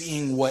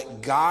seeing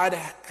what God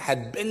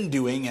had been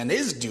doing and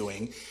is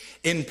doing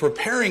in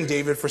preparing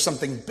David for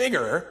something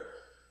bigger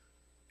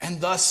and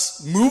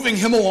thus moving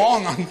him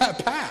along on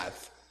that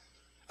path.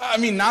 I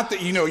mean, not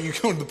that, you go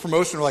into the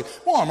promotion and like,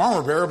 well, I'm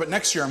armor bearer, but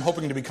next year I'm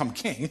hoping to become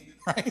king,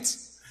 right?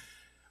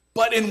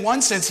 But in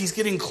one sense, he's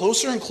getting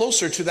closer and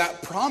closer to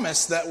that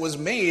promise that was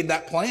made,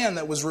 that plan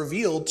that was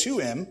revealed to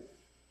him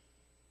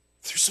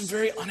through some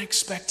very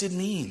unexpected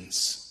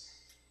means.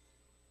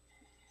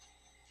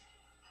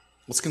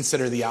 Let's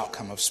consider the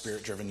outcome of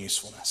Spirit-driven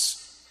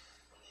usefulness.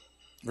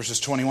 Verses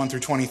 21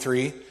 through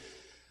 23,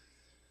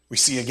 we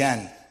see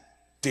again,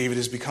 David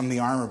has become the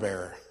armor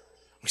bearer.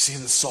 We see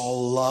that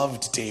Saul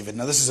loved David.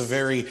 Now, this is a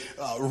very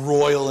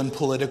royal and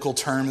political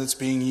term that's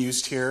being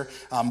used here,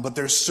 but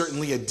there's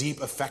certainly a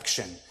deep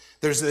affection.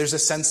 There's a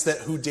sense that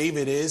who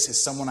David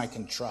is someone I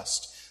can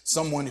trust,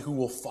 someone who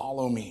will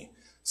follow me,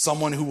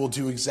 someone who will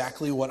do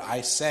exactly what I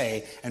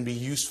say and be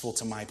useful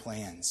to my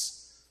plans.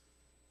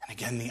 And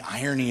again, the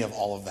irony of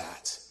all of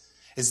that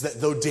is that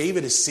though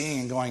David is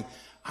seeing and going,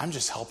 I'm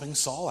just helping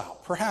Saul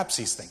out. Perhaps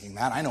he's thinking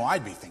that. I know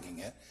I'd be thinking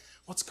it.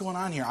 What's going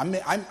on here?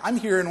 I'm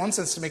here in one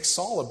sense to make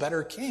Saul a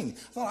better king.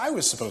 I thought I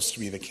was supposed to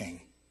be the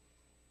king.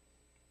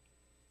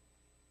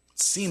 It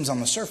seems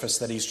on the surface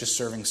that he's just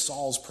serving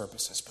Saul's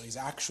purposes, but he's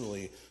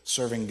actually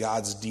serving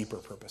God's deeper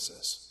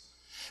purposes.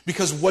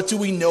 Because what do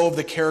we know of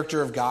the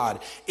character of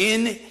God?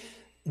 In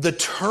the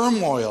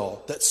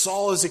turmoil that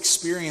Saul is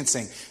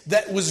experiencing,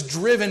 that was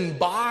driven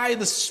by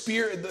the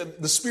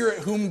spirit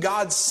whom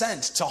God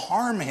sent to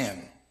harm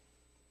him,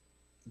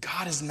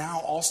 God has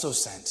now also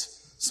sent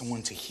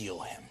someone to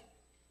heal him.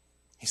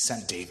 He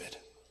sent David.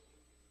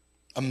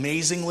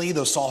 Amazingly,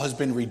 though Saul has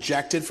been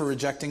rejected for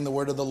rejecting the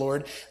word of the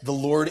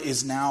Lord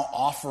is now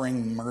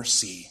offering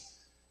mercy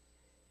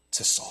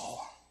to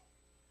Saul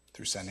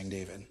through sending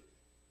David.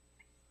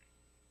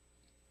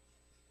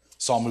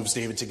 Saul moves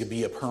David to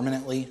Gibeah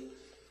permanently.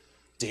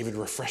 David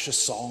refreshes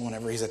Saul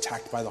whenever he's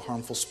attacked by the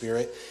harmful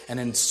spirit. And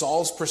in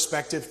Saul's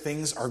perspective,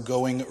 things are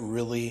going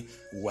really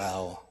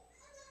well.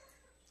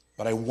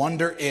 But I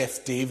wonder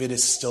if David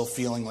is still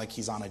feeling like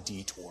he's on a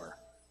detour.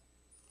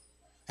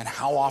 And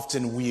how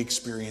often we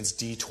experience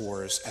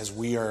detours as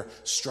we are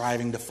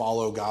striving to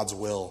follow God's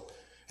will.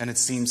 And it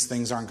seems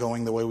things aren't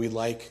going the way we'd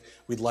like.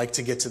 We'd like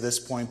to get to this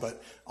point,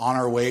 but on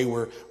our way,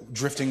 we're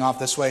drifting off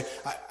this way.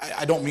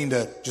 I don't mean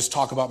to just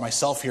talk about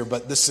myself here,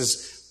 but this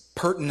is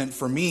pertinent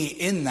for me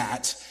in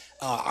that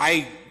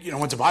I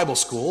went to Bible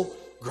school,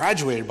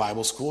 graduated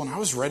Bible school, and I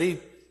was ready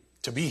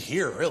to be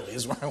here, really,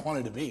 is where I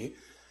wanted to be.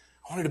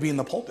 I wanted to be in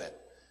the pulpit.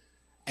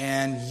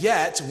 And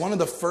yet, one of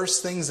the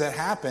first things that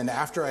happened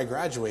after I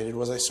graduated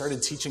was I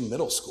started teaching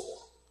middle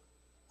school.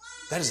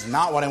 That is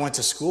not what I went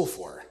to school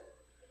for.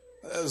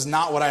 That was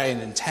not what I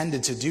had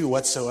intended to do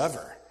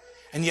whatsoever.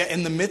 And yet,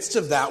 in the midst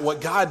of that, what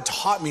God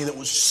taught me that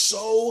was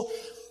so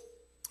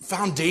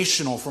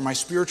foundational for my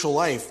spiritual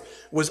life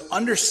was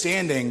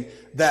understanding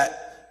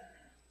that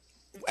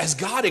as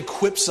God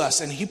equips us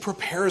and he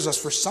prepares us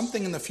for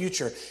something in the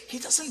future, he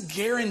doesn't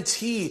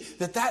guarantee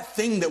that that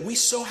thing that we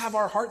so have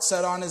our heart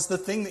set on is the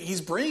thing that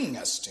he's bringing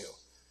us to.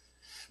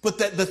 But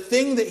that the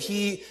things that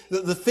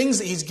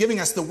he's giving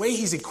us, the way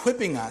he's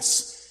equipping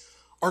us,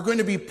 are going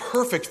to be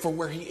perfect for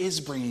where he is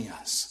bringing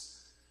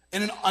us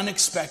in an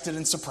unexpected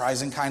and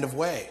surprising kind of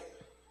way.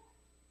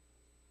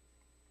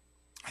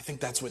 I think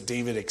that's what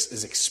David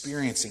is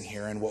experiencing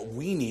here and what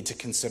we need to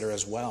consider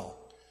as well.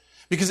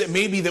 Because it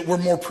may be that we're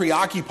more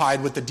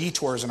preoccupied with the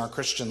detours in our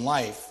Christian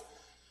life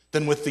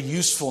than with the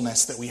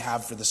usefulness that we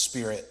have for the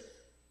Spirit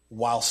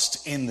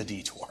whilst in the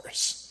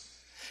detours.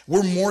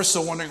 We're more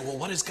so wondering, well,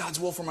 what is God's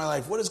will for my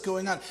life? What is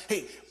going on?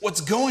 Hey,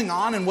 what's going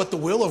on and what the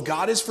will of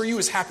God is for you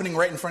is happening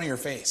right in front of your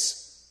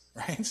face,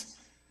 right?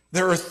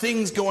 There are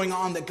things going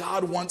on that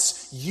God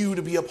wants you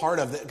to be a part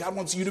of, that God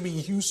wants you to be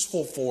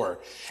useful for.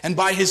 And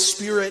by his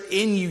Spirit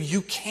in you,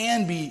 you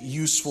can be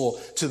useful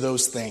to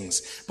those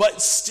things.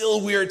 But still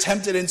we are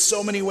tempted in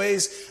so many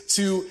ways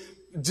to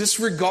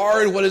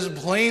disregard what is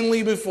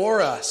plainly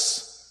before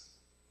us.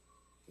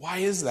 Why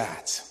is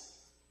that?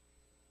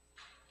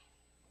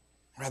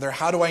 Rather,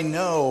 how do I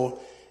know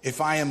if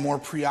I am more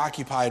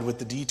preoccupied with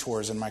the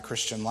detours in my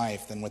Christian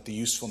life than with the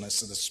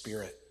usefulness of the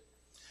Spirit?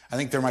 I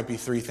think there might be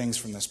three things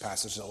from this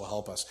passage that will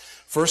help us.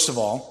 First of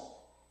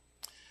all,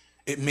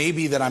 it may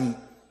be that I'm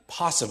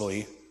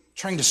possibly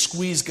trying to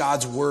squeeze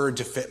God's word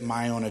to fit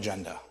my own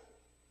agenda.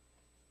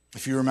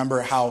 If you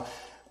remember how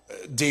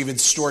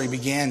David's story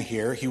began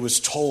here, he was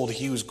told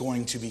he was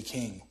going to be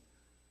king.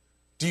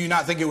 Do you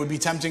not think it would be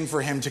tempting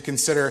for him to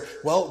consider,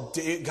 well,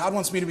 God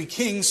wants me to be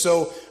king,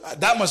 so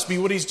that must be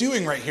what he's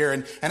doing right here.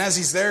 And as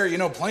he's there,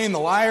 playing the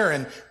lyre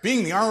and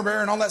being the armor bearer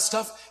and all that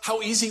stuff,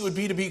 how easy it would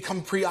be to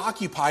become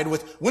preoccupied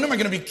with, when am I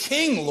going to be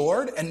king,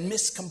 Lord? And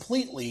miss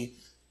completely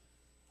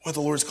what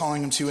the Lord's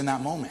calling him to in that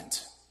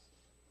moment.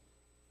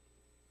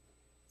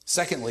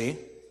 Secondly,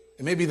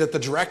 it may be that the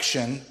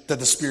direction that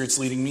the Spirit's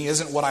leading me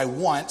isn't what I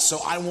want, so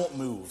I won't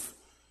move.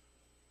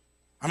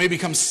 I may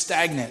become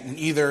stagnant in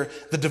either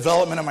the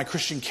development of my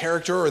Christian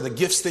character or the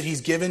gifts that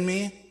he's given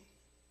me.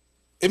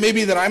 It may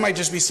be that I might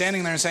just be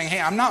standing there and saying, hey,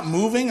 I'm not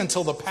moving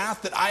until the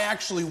path that I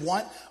actually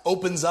want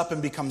opens up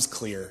and becomes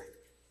clear.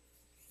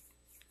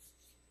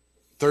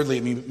 Thirdly,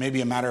 it may be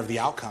a matter of the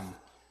outcome.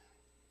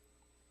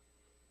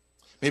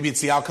 Maybe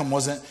it's the outcome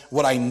wasn't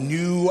what I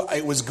knew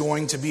it was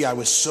going to be. I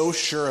was so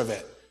sure of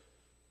it.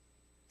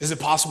 Is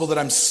it possible that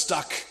I'm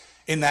stuck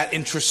in that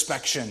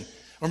introspection?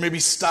 Or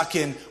maybe stuck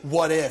in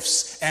what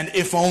ifs and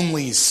if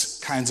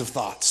onlys kinds of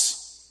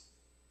thoughts?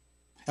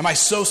 Am I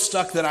so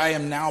stuck that I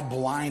am now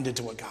blinded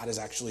to what God is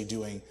actually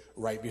doing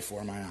right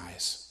before my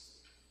eyes?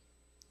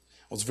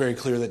 Well, it's very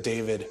clear that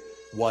David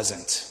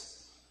wasn't,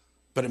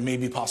 but it may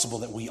be possible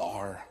that we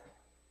are.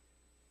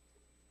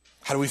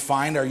 How do we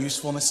find our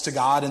usefulness to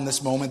God in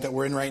this moment that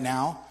we're in right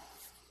now?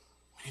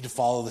 We need to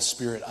follow the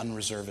Spirit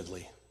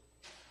unreservedly.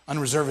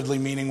 Unreservedly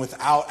meaning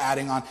without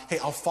adding on, hey,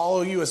 I'll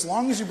follow you as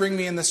long as you bring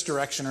me in this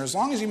direction, or as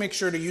long as you make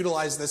sure to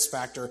utilize this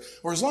factor,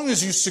 or as long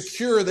as you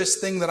secure this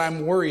thing that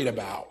I'm worried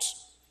about.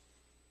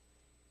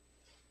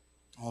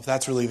 Well, if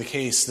that's really the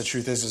case, the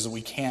truth is that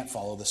we can't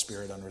follow the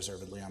Spirit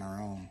unreservedly on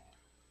our own.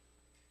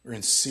 We're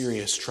in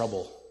serious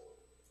trouble.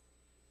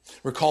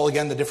 Recall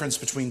again the difference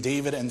between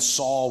David and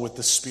Saul with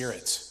the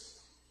Spirit.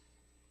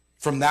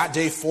 From that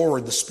day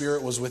forward, the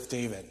Spirit was with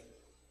David,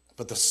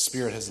 but the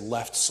Spirit has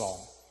left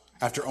Saul.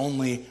 After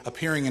only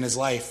appearing in his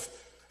life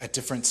at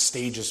different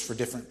stages for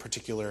different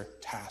particular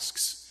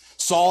tasks.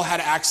 Saul had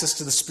access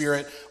to the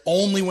Spirit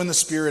only when the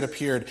Spirit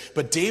appeared,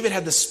 but David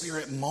had the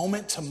Spirit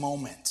moment to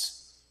moment.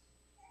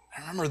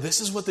 And remember,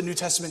 this is what the New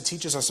Testament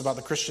teaches us about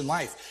the Christian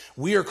life.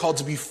 We are called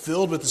to be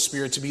filled with the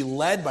Spirit, to be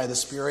led by the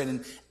Spirit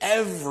in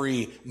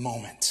every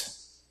moment.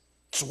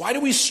 So why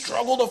do we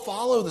struggle to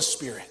follow the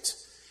Spirit?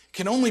 It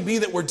can only be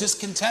that we're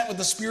discontent with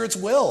the Spirit's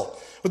will,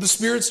 with the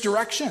Spirit's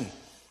direction.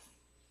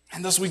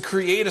 And thus we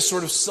create a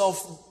sort of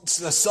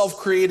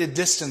self-created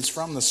distance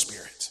from the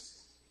Spirit.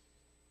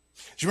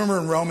 Do you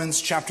remember in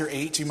Romans chapter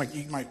 8? You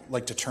might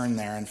like to turn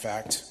there, in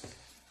fact,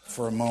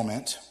 for a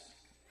moment.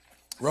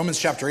 Romans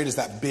chapter 8 is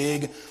that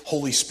big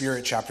Holy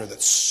Spirit chapter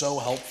that's so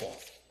helpful.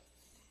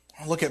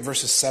 I'll look at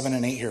verses 7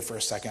 and 8 here for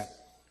a second,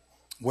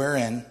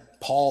 wherein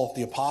Paul,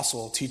 the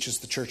apostle, teaches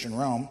the church in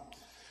Rome,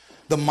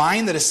 the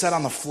mind that is set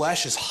on the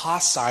flesh is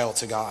hostile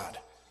to God,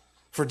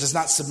 for it does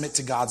not submit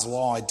to God's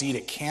law. Indeed,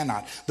 it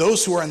cannot.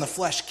 Those who are in the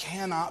flesh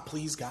cannot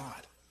please God.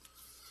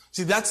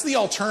 See, that's the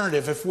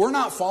alternative. If we're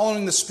not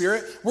following the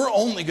Spirit, we're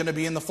only going to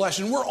be in the flesh,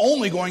 and we're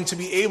only going to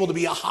be able to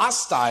be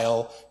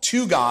hostile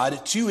to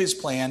God, to his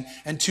plan,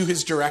 and to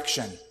his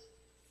direction.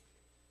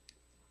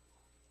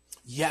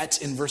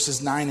 Yet, in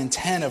verses 9 and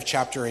 10 of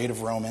chapter 8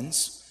 of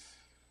Romans,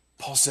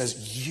 Paul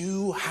says,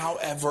 you,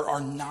 however, are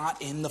not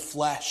in the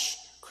flesh,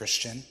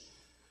 Christian,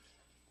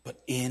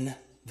 but in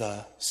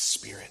the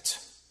Spirit,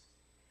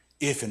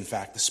 if, in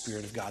fact, the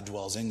Spirit of God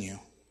dwells in you.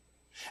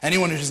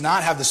 Anyone who does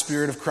not have the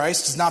Spirit of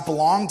Christ does not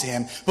belong to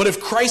him. But if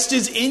Christ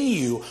is in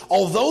you,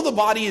 although the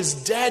body is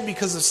dead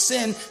because of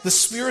sin, the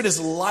Spirit is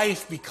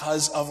life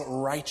because of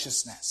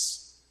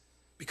righteousness.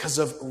 Because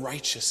of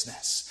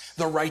righteousness.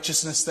 The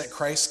righteousness that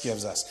Christ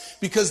gives us.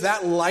 Because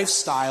that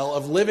lifestyle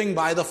of living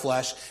by the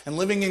flesh and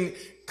living in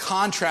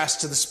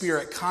contrast to the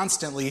Spirit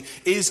constantly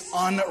is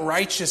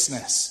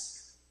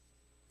unrighteousness.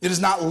 It is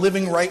not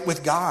living right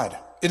with God.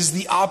 It is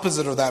the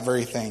opposite of that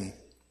very thing.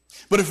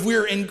 But if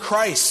we're in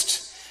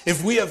Christ,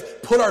 if we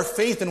have put our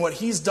faith in what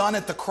he's done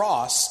at the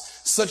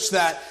cross, such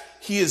that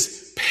he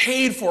has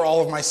paid for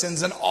all of my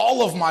sins and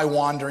all of my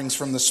wanderings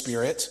from the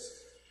Spirit,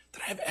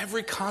 then I have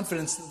every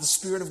confidence that the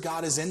Spirit of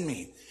God is in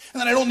me. And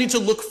then I don't need to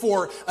look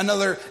for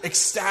another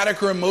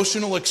ecstatic or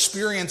emotional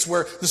experience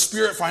where the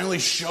Spirit finally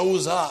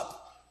shows up.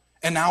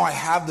 And now I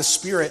have the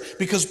Spirit,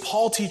 because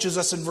Paul teaches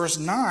us in verse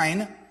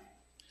 9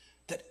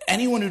 that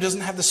anyone who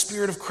doesn't have the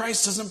Spirit of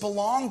Christ doesn't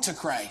belong to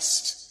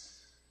Christ.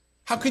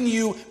 How can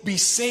you be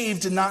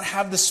saved and not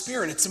have the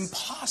Spirit? It's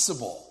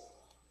impossible.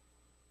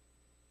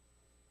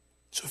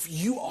 So if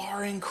you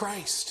are in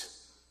Christ,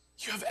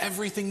 you have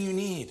everything you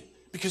need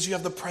because you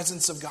have the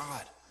presence of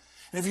God.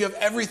 And if you have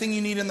everything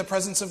you need in the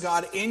presence of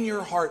God in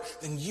your heart,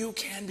 then you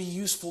can be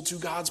useful to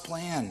God's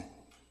plan.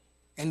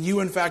 And you,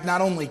 in fact, not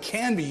only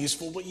can be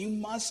useful, but you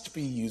must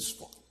be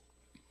useful.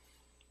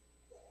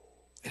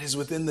 It is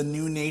within the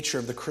new nature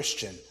of the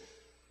Christian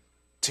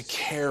to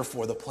care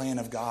for the plan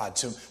of God,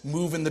 to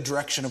move in the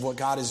direction of what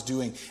God is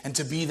doing, and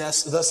to be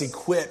thus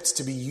equipped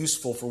to be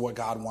useful for what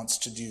God wants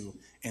to do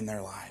in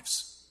their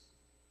lives.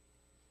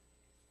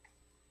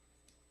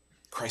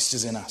 Christ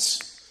is in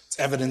us. It's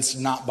evidenced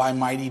not by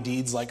mighty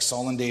deeds like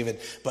Saul and David,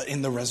 but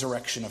in the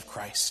resurrection of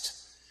Christ.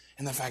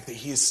 And the fact that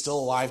he is still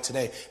alive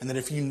today, and that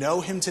if you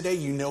know him today,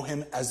 you know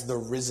him as the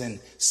risen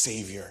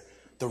Savior,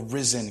 the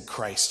risen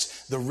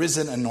Christ, the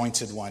risen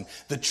anointed one,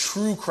 the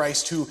true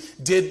Christ who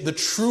did the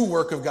true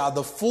work of God,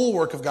 the full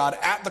work of God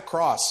at the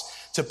cross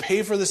to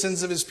pay for the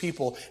sins of his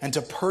people and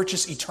to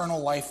purchase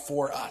eternal life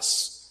for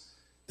us.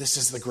 This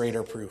is the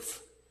greater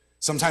proof.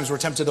 Sometimes we're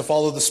tempted to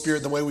follow the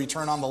Spirit the way we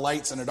turn on the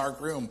lights in a dark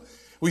room.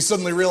 We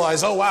suddenly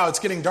realize, oh wow, it's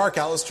getting dark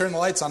out, let's turn the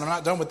lights on, I'm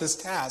not done with this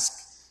task.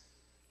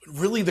 But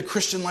really, the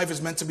Christian life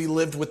is meant to be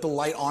lived with the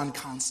light on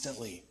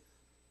constantly.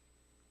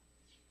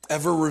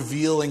 Ever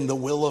revealing the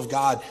will of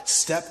God,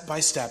 step by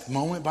step,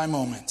 moment by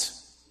moment.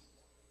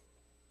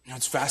 You know,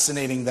 it's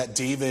fascinating that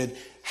David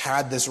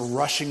had this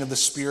rushing of the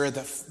Spirit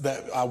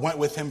that went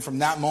with him from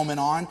that moment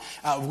on.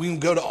 We can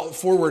go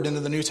forward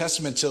into the New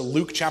Testament to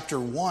Luke chapter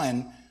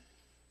 1.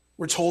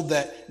 We're told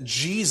that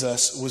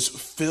Jesus was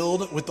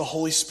filled with the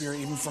Holy Spirit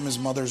even from his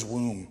mother's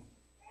womb.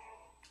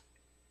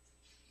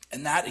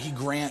 And that he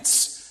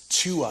grants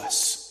to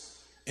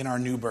us in our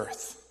new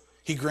birth.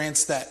 He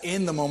grants that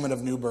in the moment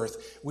of new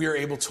birth, we are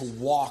able to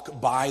walk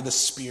by the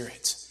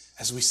Spirit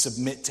as we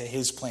submit to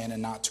his plan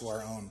and not to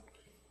our own.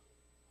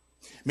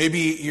 Maybe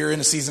you're in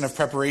a season of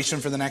preparation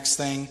for the next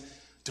thing.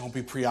 Don't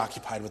be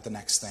preoccupied with the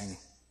next thing.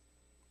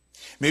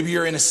 Maybe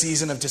you're in a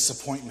season of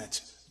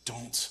disappointment.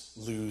 Don't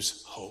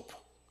lose hope.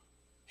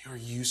 You're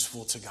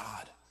useful to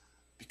God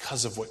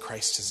because of what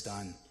Christ has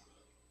done.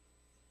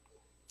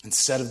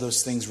 Instead of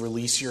those things,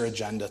 release your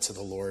agenda to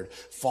the Lord.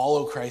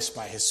 Follow Christ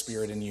by his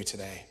Spirit in you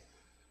today.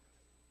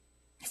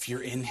 If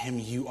you're in him,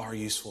 you are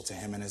useful to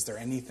him. And is there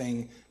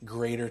anything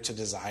greater to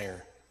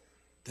desire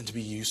than to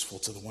be useful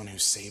to the one who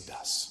saved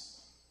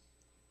us?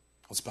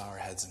 Let's bow our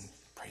heads and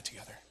pray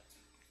together.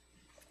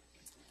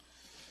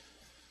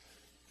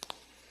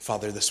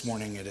 Father, this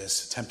morning it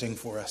is tempting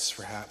for us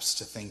perhaps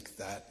to think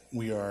that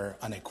we are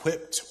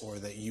unequipped or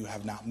that you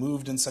have not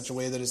moved in such a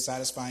way that is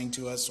satisfying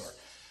to us, or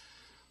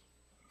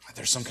that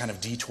there's some kind of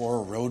detour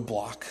or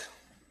roadblock.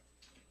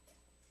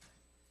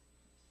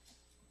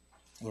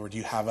 Lord,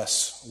 you have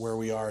us where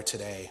we are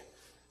today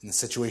in the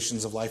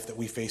situations of life that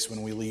we face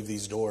when we leave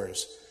these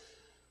doors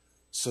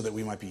so that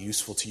we might be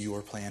useful to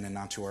your plan and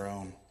not to our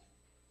own.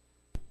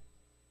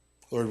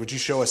 Lord, would you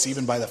show us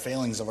even by the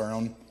failings of our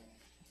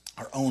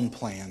own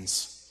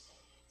plans,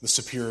 the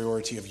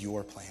superiority of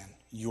your plan,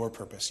 your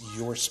purpose,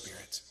 your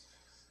spirit,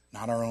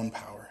 not our own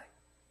power,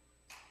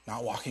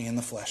 not walking in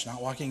the flesh,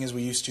 not walking as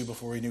we used to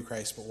before we knew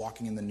Christ, but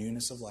walking in the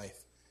newness of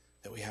life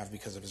that we have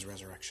because of his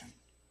resurrection.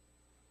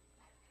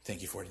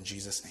 Thank you for it in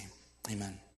Jesus' name. Amen.